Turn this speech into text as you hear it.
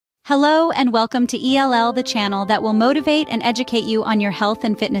Hello and welcome to ELL, the channel that will motivate and educate you on your health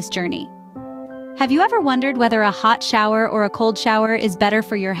and fitness journey. Have you ever wondered whether a hot shower or a cold shower is better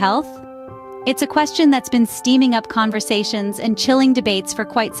for your health? It's a question that's been steaming up conversations and chilling debates for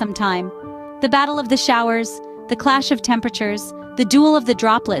quite some time. The battle of the showers, the clash of temperatures, the duel of the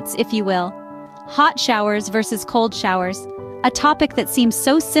droplets, if you will. Hot showers versus cold showers, a topic that seems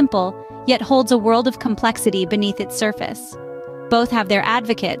so simple, yet holds a world of complexity beneath its surface. Both have their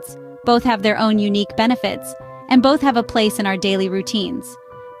advocates, both have their own unique benefits, and both have a place in our daily routines.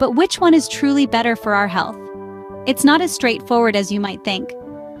 But which one is truly better for our health? It's not as straightforward as you might think.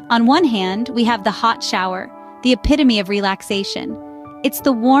 On one hand, we have the hot shower, the epitome of relaxation. It's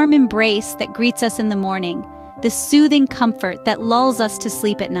the warm embrace that greets us in the morning, the soothing comfort that lulls us to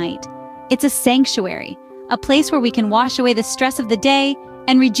sleep at night. It's a sanctuary, a place where we can wash away the stress of the day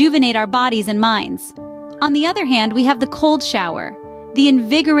and rejuvenate our bodies and minds. On the other hand, we have the cold shower, the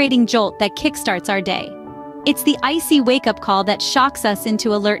invigorating jolt that kickstarts our day. It's the icy wake-up call that shocks us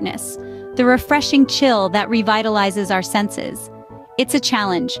into alertness, the refreshing chill that revitalizes our senses. It's a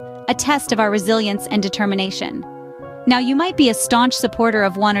challenge, a test of our resilience and determination. Now, you might be a staunch supporter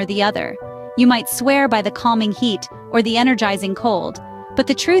of one or the other. You might swear by the calming heat or the energizing cold. But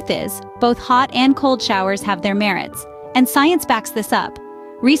the truth is, both hot and cold showers have their merits, and science backs this up.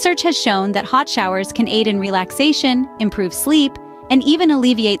 Research has shown that hot showers can aid in relaxation, improve sleep, and even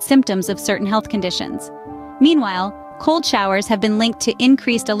alleviate symptoms of certain health conditions. Meanwhile, cold showers have been linked to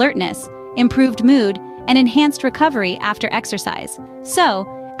increased alertness, improved mood, and enhanced recovery after exercise. So,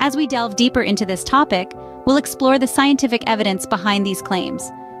 as we delve deeper into this topic, we'll explore the scientific evidence behind these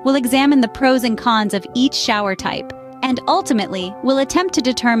claims. We'll examine the pros and cons of each shower type, and ultimately, we'll attempt to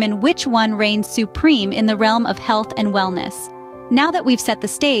determine which one reigns supreme in the realm of health and wellness. Now that we've set the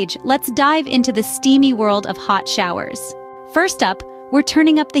stage, let's dive into the steamy world of hot showers. First up, we're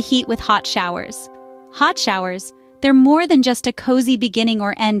turning up the heat with hot showers. Hot showers, they're more than just a cozy beginning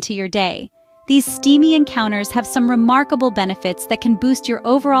or end to your day. These steamy encounters have some remarkable benefits that can boost your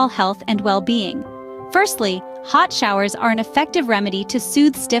overall health and well-being. Firstly, hot showers are an effective remedy to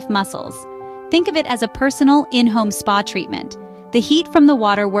soothe stiff muscles. Think of it as a personal in-home spa treatment. The heat from the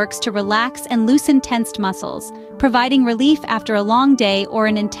water works to relax and loosen tensed muscles, providing relief after a long day or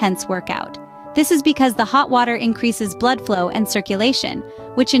an intense workout. This is because the hot water increases blood flow and circulation,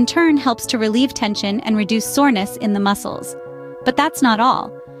 which in turn helps to relieve tension and reduce soreness in the muscles. But that's not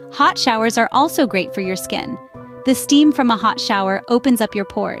all. Hot showers are also great for your skin. The steam from a hot shower opens up your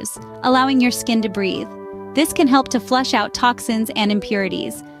pores, allowing your skin to breathe. This can help to flush out toxins and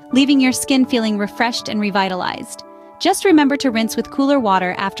impurities, leaving your skin feeling refreshed and revitalized. Just remember to rinse with cooler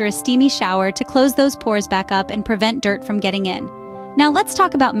water after a steamy shower to close those pores back up and prevent dirt from getting in. Now let's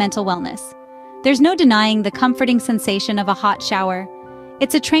talk about mental wellness. There's no denying the comforting sensation of a hot shower.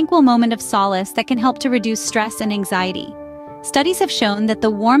 It's a tranquil moment of solace that can help to reduce stress and anxiety. Studies have shown that the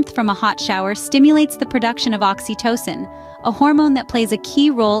warmth from a hot shower stimulates the production of oxytocin, a hormone that plays a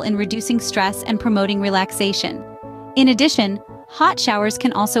key role in reducing stress and promoting relaxation. In addition, hot showers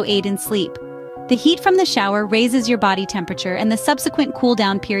can also aid in sleep. The heat from the shower raises your body temperature, and the subsequent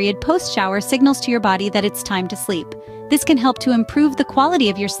cool-down period post-shower signals to your body that it's time to sleep. This can help to improve the quality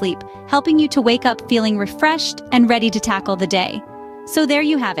of your sleep, helping you to wake up feeling refreshed and ready to tackle the day. So there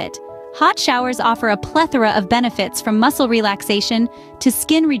you have it. Hot showers offer a plethora of benefits, from muscle relaxation to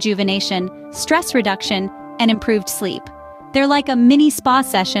skin rejuvenation, stress reduction, and improved sleep. They're like a mini spa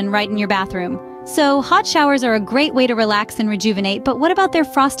session right in your bathroom. So, hot showers are a great way to relax and rejuvenate, but what about their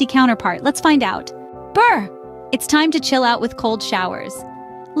frosty counterpart? Let's find out. Brr! It's time to chill out with cold showers.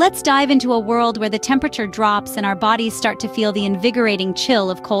 Let's dive into a world where the temperature drops and our bodies start to feel the invigorating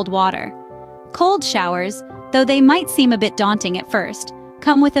chill of cold water. Cold showers, though they might seem a bit daunting at first,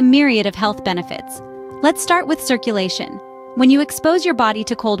 come with a myriad of health benefits. Let's start with circulation. When you expose your body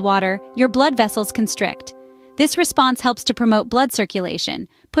to cold water, your blood vessels constrict. This response helps to promote blood circulation,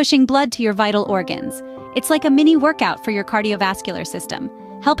 pushing blood to your vital organs. It's like a mini workout for your cardiovascular system,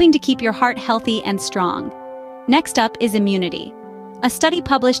 helping to keep your heart healthy and strong. Next up is immunity. A study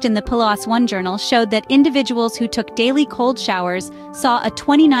published in the PLOS One journal showed that individuals who took daily cold showers saw a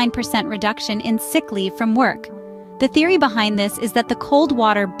 29% reduction in sick leave from work. The theory behind this is that the cold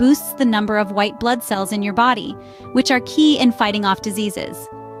water boosts the number of white blood cells in your body, which are key in fighting off diseases.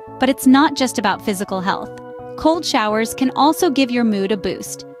 But it's not just about physical health. Cold showers can also give your mood a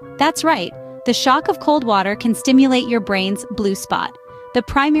boost. That's right, the shock of cold water can stimulate your brain's blue spot, the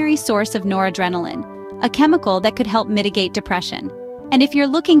primary source of noradrenaline, a chemical that could help mitigate depression. And if you're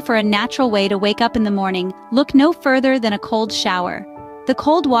looking for a natural way to wake up in the morning, look no further than a cold shower. The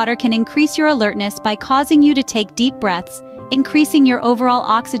cold water can increase your alertness by causing you to take deep breaths, increasing your overall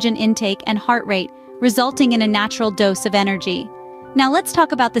oxygen intake and heart rate, resulting in a natural dose of energy. Now let's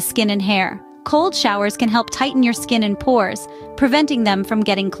talk about the skin and hair. Cold showers can help tighten your skin and pores, preventing them from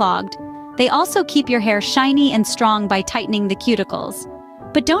getting clogged. They also keep your hair shiny and strong by tightening the cuticles.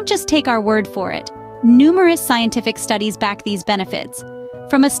 But don't just take our word for it. Numerous scientific studies back these benefits.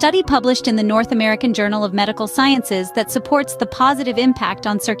 From a study published in the North American Journal of Medical Sciences that supports the positive impact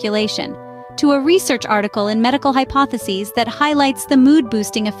on circulation, to a research article in Medical Hypotheses that highlights the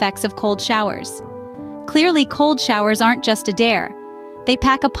mood-boosting effects of cold showers. Clearly, cold showers aren't just a dare. They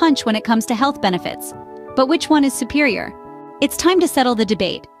pack a punch when it comes to health benefits. But which one is superior? It's time to settle the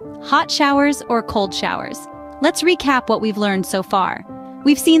debate. Hot showers or cold showers? Let's recap what we've learned so far.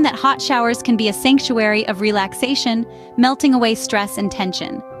 We've seen that hot showers can be a sanctuary of relaxation, melting away stress and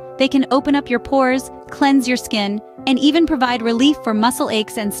tension. They can open up your pores, cleanse your skin, and even provide relief for muscle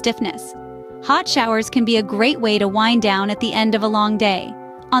aches and stiffness. Hot showers can be a great way to wind down at the end of a long day.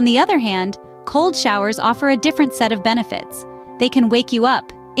 On the other hand, cold showers offer a different set of benefits. They can wake you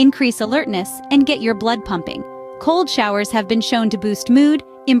up, increase alertness, and get your blood pumping. Cold showers have been shown to boost mood,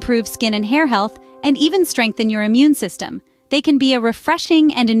 improve skin and hair health, and even strengthen your immune system. They can be a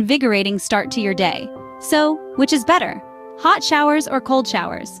refreshing and invigorating start to your day. So, which is better? Hot showers or cold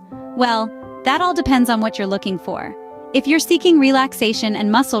showers? Well, that all depends on what you're looking for. If you're seeking relaxation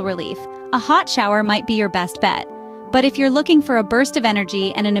and muscle relief, a hot shower might be your best bet. But if you're looking for a burst of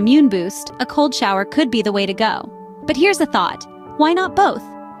energy and an immune boost, a cold shower could be the way to go. But here's a thought. Why not both?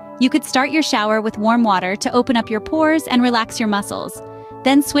 You could start your shower with warm water to open up your pores and relax your muscles.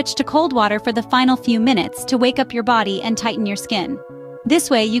 Then switch to cold water for the final few minutes to wake up your body and tighten your skin. This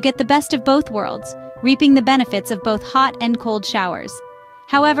way, you get the best of both worlds, reaping the benefits of both hot and cold showers.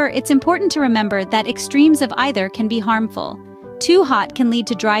 However, it's important to remember that extremes of either can be harmful. Too hot can lead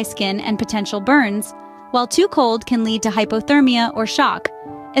to dry skin and potential burns, while too cold can lead to hypothermia or shock,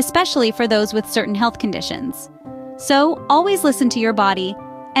 especially for those with certain health conditions. So, always listen to your body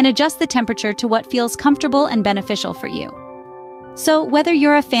and adjust the temperature to what feels comfortable and beneficial for you. So, whether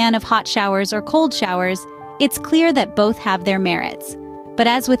you're a fan of hot showers or cold showers, it's clear that both have their merits. But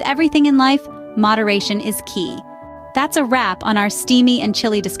as with everything in life, moderation is key. That's a wrap on our steamy and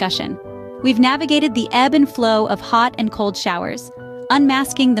chilly discussion. We've navigated the ebb and flow of hot and cold showers,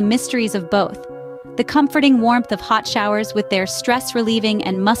 unmasking the mysteries of both. The comforting warmth of hot showers with their stress-relieving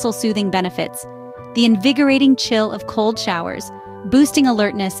and muscle-soothing benefits. The invigorating chill of cold showers, boosting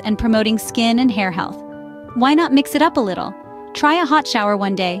alertness and promoting skin and hair health. Why not mix it up a little? Try a hot shower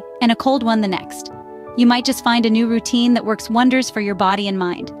one day and a cold one the next. You might just find a new routine that works wonders for your body and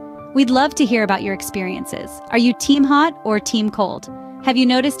mind. We'd love to hear about your experiences. Are you team hot or team cold? Have you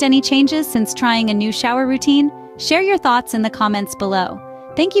noticed any changes since trying a new shower routine? Share your thoughts in the comments below.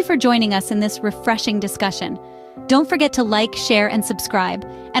 Thank you for joining us in this refreshing discussion. Don't forget to like, share, and subscribe.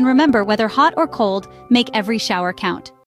 And remember, whether hot or cold, make every shower count.